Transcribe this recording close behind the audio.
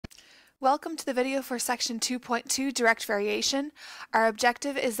Welcome to the video for section 2.2, direct variation. Our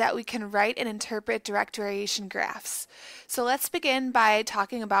objective is that we can write and interpret direct variation graphs. So let's begin by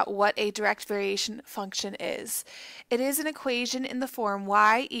talking about what a direct variation function is. It is an equation in the form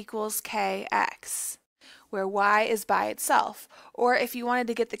y equals kx, where y is by itself. Or if you wanted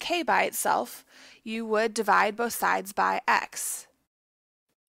to get the k by itself, you would divide both sides by x.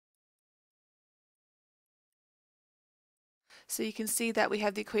 So you can see that we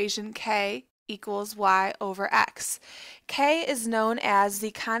have the equation k equals y over x. K is known as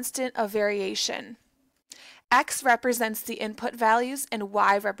the constant of variation. X represents the input values and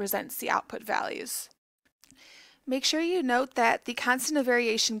y represents the output values. Make sure you note that the constant of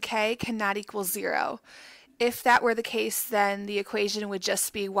variation k cannot equal 0. If that were the case, then the equation would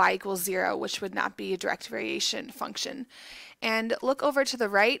just be y equals 0, which would not be a direct variation function. And look over to the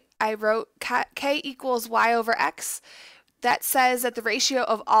right, I wrote k equals y over x. That says that the ratio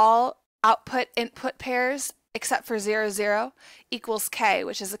of all output-input pairs except for 0, 0 equals k,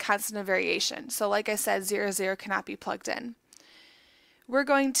 which is a constant of variation. So like I said, 0, 0 cannot be plugged in. We're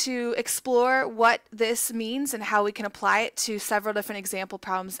going to explore what this means and how we can apply it to several different example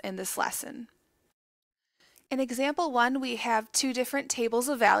problems in this lesson. In example 1, we have two different tables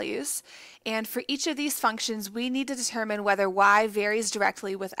of values, and for each of these functions, we need to determine whether y varies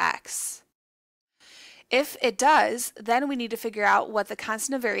directly with x. If it does, then we need to figure out what the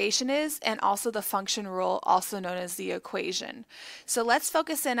constant of variation is and also the function rule, also known as the equation. So let's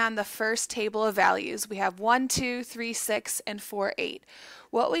focus in on the first table of values. We have 1, 2, 3, 6, and 4, 8.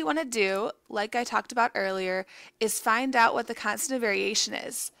 What we want to do, like I talked about earlier, is find out what the constant of variation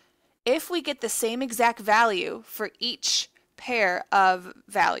is. If we get the same exact value for each pair of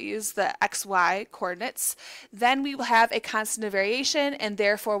values, the xy coordinates, then we will have a constant of variation and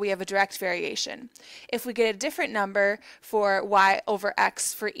therefore we have a direct variation. If we get a different number for y over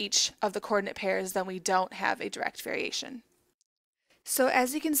x for each of the coordinate pairs, then we don't have a direct variation. So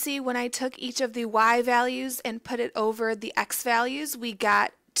as you can see, when I took each of the y values and put it over the x values, we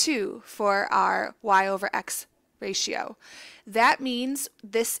got 2 for our y over x ratio. That means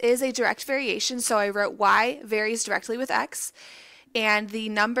this is a direct variation, so I wrote y varies directly with x, and the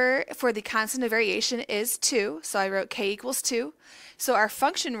number for the constant of variation is 2, so I wrote k equals 2. So our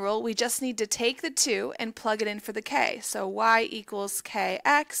function rule, we just need to take the 2 and plug it in for the k. So y equals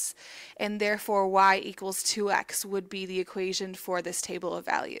kx, and therefore y equals 2x would be the equation for this table of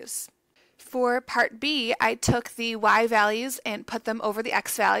values. For part B, I took the y values and put them over the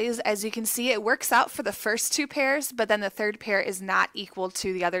x values. As you can see, it works out for the first two pairs, but then the third pair is not equal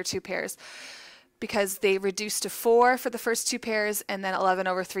to the other two pairs because they reduce to 4 for the first two pairs, and then 11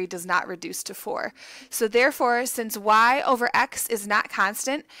 over 3 does not reduce to 4. So therefore, since y over x is not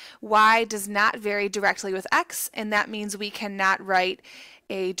constant, y does not vary directly with x, and that means we cannot write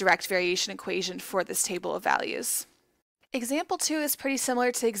a direct variation equation for this table of values. Example 2 is pretty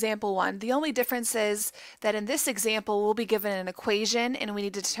similar to example 1. The only difference is that in this example we'll be given an equation and we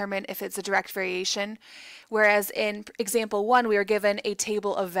need to determine if it's a direct variation, whereas in example 1 we are given a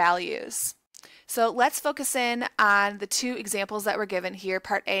table of values. So let's focus in on the two examples that were given here,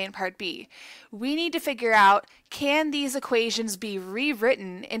 part A and part B. We need to figure out, can these equations be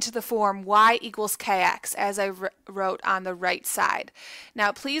rewritten into the form y equals kx, as I wrote on the right side.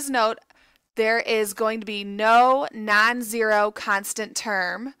 Now please note, there is going to be no non-zero constant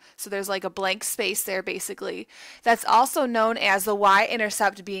term, so there's like a blank space there basically. That's also known as the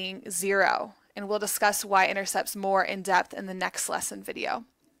y-intercept being 0, and we'll discuss y-intercepts more in depth in the next lesson video.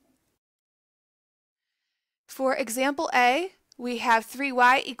 For example A, we have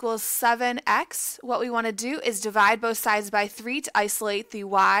 3y equals 7x. What we want to do is divide both sides by 3 to isolate the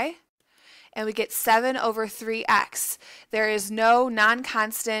y, and we get 7 over 3x. There is no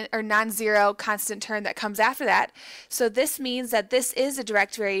non-constant or non-zero constant term that comes after that, so this means that this is a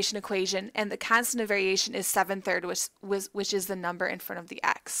direct variation equation, and the constant of variation is 7/3, which is the number in front of the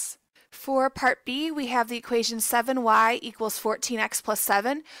x. For part B, we have the equation 7y equals 14x plus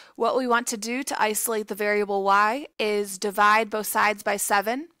 7. What we want to do to isolate the variable y is divide both sides by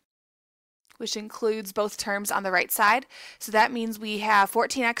 7, which includes both terms on the right side. So that means we have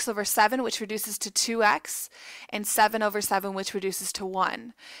 14x over 7, which reduces to 2x, and 7 over 7, which reduces to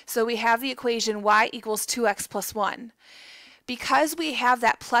 1. So we have the equation y equals 2x plus 1. Because we have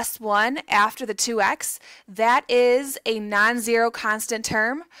that plus 1 after the 2x, that is a non-zero constant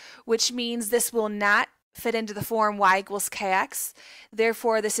term, which means this will not fit into the form y equals kx.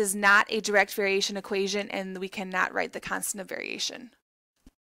 Therefore, this is not a direct variation equation, and we cannot write the constant of variation.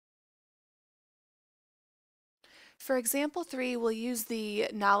 For example 3, we'll use the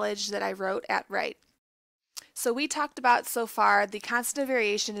knowledge that I wrote at right. So we talked about so far the constant of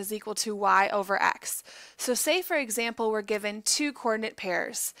variation is equal to y over x. So say for example we're given two coordinate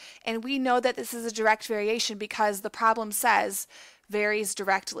pairs and we know that this is a direct variation because the problem says varies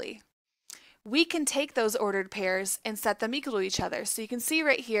directly. We can take those ordered pairs and set them equal to each other. So you can see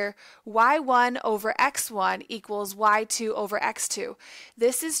right here, y1 over x1 equals y2 over x2.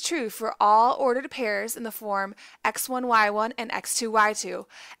 This is true for all ordered pairs in the form x1, y1 and x2, y2,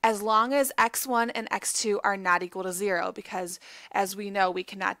 as long as x1 and x2 are not equal to 0, because as we know, we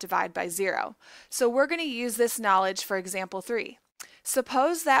cannot divide by 0. So we're going to use this knowledge for example 3.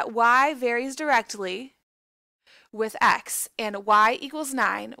 Suppose that y varies directly with x and y equals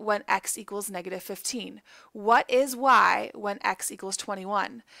 9 when x equals negative 15. What is y when x equals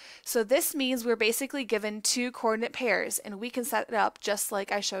 21? So this means we're basically given two coordinate pairs and we can set it up just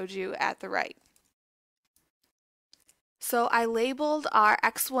like I showed you at the right. So I labeled our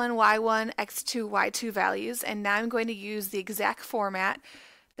x1, y1, x2, y2 values, and now I'm going to use the exact format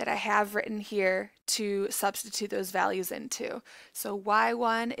that I have written here to substitute those values into. So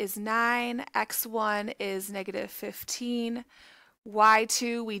y1 is 9, x1 is negative 15,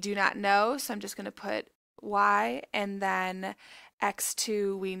 y2 we do not know, so I'm just going to put y, and then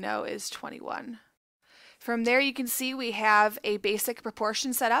x2 we know is 21. From there you can see we have a basic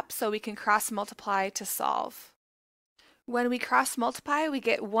proportion set up so we can cross multiply to solve. When we cross multiply, we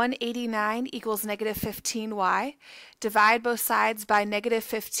get 189 equals negative 15y. Divide both sides by negative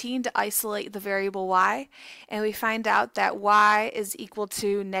 15 to isolate the variable y, and we find out that y is equal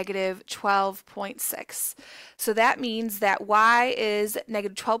to negative 12.6. So that means that y is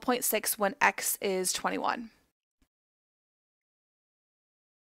negative 12.6 when x is 21.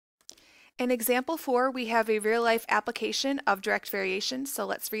 In example 4, we have a real-life application of direct variation, so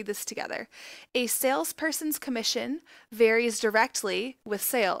let's read this together. A salesperson's commission varies directly with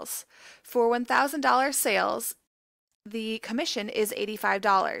sales. For $1,000 sales, the commission is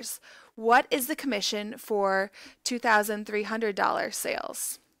 $85. What is the commission for $2,300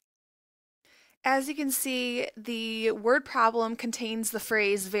 sales? As you can see, the word problem contains the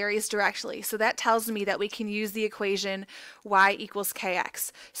phrase varies directly, so that tells me that we can use the equation y equals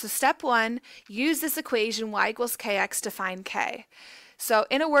kx. So step 1, use this equation y equals kx to find k. So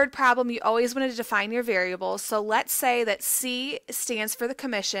in a word problem, you always want to define your variables. So let's say that C stands for the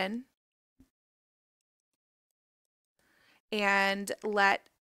commission, and let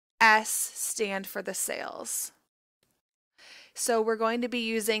S stand for the sales. So we're going to be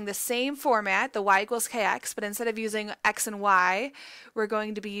using the same format, the y equals kx, but instead of using x and y, we're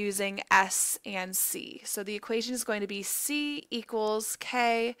going to be using s and c. So the equation is going to be c equals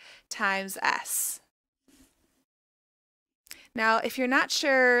k times s. Now, if you're not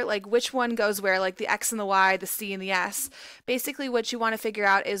sure like which one goes where, like the x and the y, the c and the s, basically what you want to figure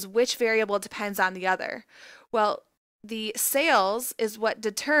out is which variable depends on the other. Well, the sales is what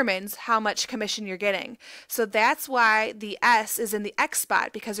determines how much commission you're getting. So that's why the S is in the X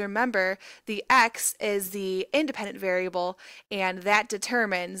spot, because remember, the X is the independent variable and that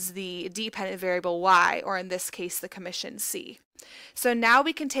determines the dependent variable Y, or in this case, the commission C. So now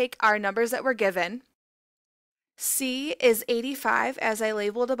we can take our numbers that were given. C is 85 as I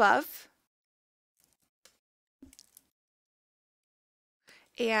labeled above.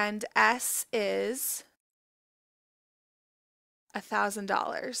 And S is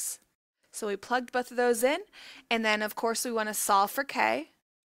 $1,000. So we plugged both of those in, and then of course we want to solve for k.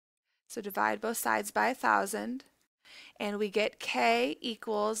 So divide both sides by 1,000, and we get k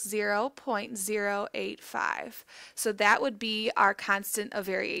equals 0.085. So that would be our constant of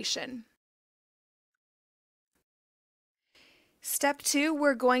variation. Step 2,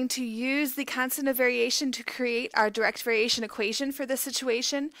 we're going to use the constant of variation to create our direct variation equation for this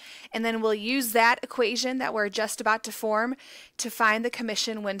situation, and then we'll use that equation that we're just about to form to find the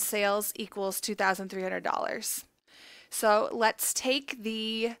commission when sales equals $2,300. So let's take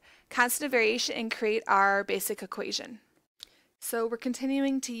the constant of variation and create our basic equation. So we're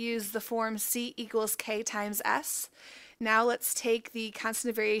continuing to use the form C equals K times S. Now let's take the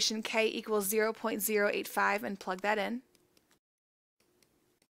constant of variation K equals 0.085 and plug that in.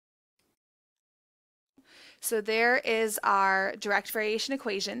 So there is our direct variation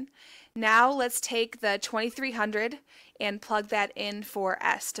equation. Now let's take the 2300 and plug that in for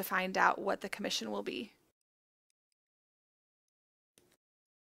S to find out what the commission will be.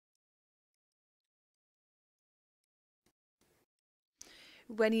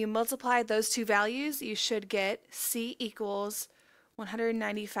 When you multiply those two values, you should get C equals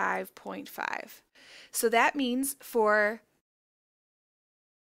 195.5. So that means for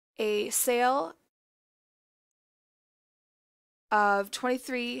a sale of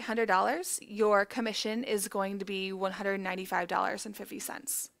 $2,300, your commission is going to be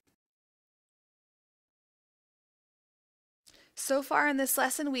 $195.50. So far in this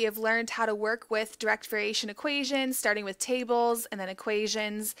lesson, we have learned how to work with direct variation equations, starting with tables and then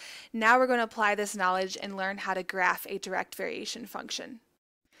equations. Now we're going to apply this knowledge and learn how to graph a direct variation function.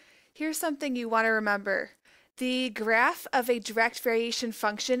 Here's something you want to remember. The graph of a direct variation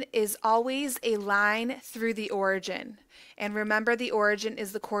function is always a line through the origin. And remember, the origin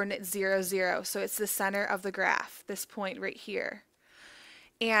is the coordinate 0, 0, so it's the center of the graph, this point right here.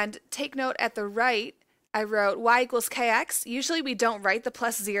 And take note, at the right, I wrote y equals kx. Usually we don't write the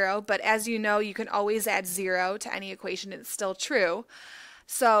plus 0, but as you know, you can always add 0 to any equation and it's still true.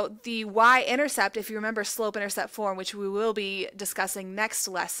 So the y-intercept, if you remember slope-intercept form, which we will be discussing next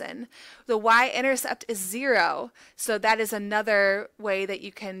lesson, the y-intercept is 0. So that is another way that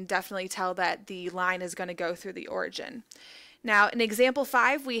you can definitely tell that the line is going to go through the origin. Now, in example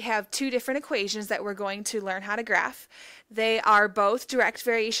 5, we have two different equations that we're going to learn how to graph. They are both direct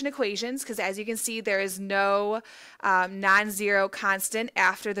variation equations because, as you can see, there is no non-zero constant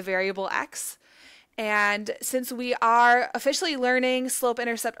after the variable x. And since we are officially learning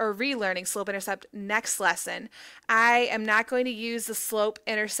slope-intercept or relearning slope-intercept next lesson, I am not going to use the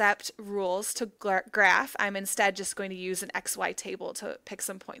slope-intercept rules to graph. I'm instead just going to use an xy table to pick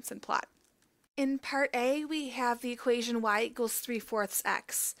some points and plot. In part A, we have the equation y equals 3/4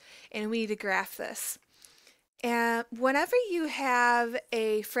 x, and we need to graph this. And whenever you have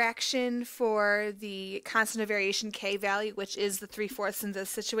a fraction for the constant of variation k value, which is the 3/4 in this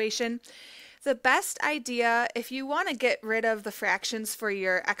situation, the best idea, if you want to get rid of the fractions for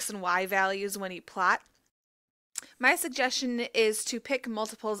your x and y values when you plot, my suggestion is to pick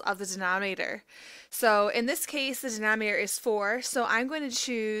multiples of the denominator. So in this case, the denominator is 4, so I'm going to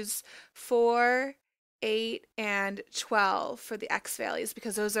choose 4, 8, and 12 for the x values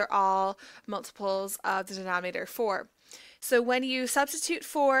because those are all multiples of the denominator 4. So when you substitute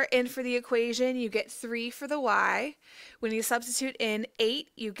 4 in for the equation, you get 3 for the y. When you substitute in 8,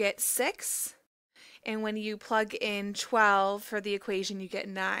 you get 6. And when you plug in 12 for the equation, you get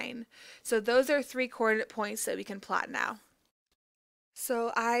 9. So those are 3 coordinate points that we can plot now.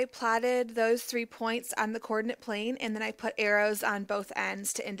 So I plotted those 3 points on the coordinate plane, and then I put arrows on both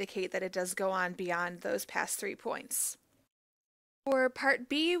ends to indicate that it does go on beyond those past 3 points. For part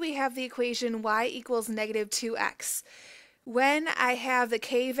B, we have the equation y equals -2x. When I have the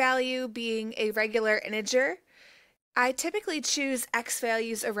k value being a regular integer, I typically choose x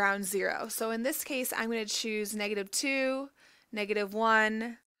values around 0. So in this case, I'm going to choose -2,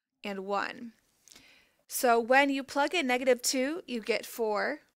 -1, and 1. So when you plug in -2, you get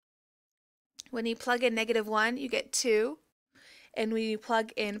 4. When you plug in -1, you get 2. And when you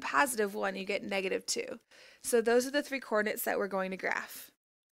plug in +1, you get -2. So those are the 3 coordinates that we're going to graph.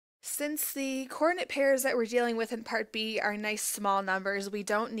 Since the coordinate pairs that we're dealing with in part B are nice small numbers, we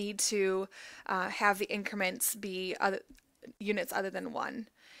don't need to have the increments be units other than 1.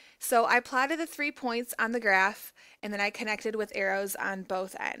 So I plotted the 3 points on the graph, and then I connected with arrows on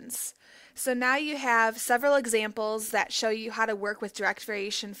both ends. So now you have several examples that show you how to work with direct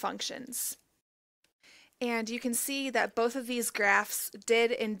variation functions. And you can see that both of these graphs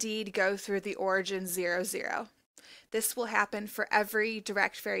did indeed go through the origin 0, 0. This will happen for every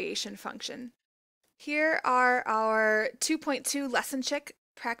direct variation function. Here are our 2.2 lesson check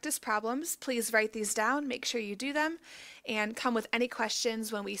practice problems. Please write these down, make sure you do them, and come with any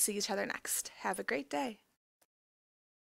questions when we see each other next. Have a great day.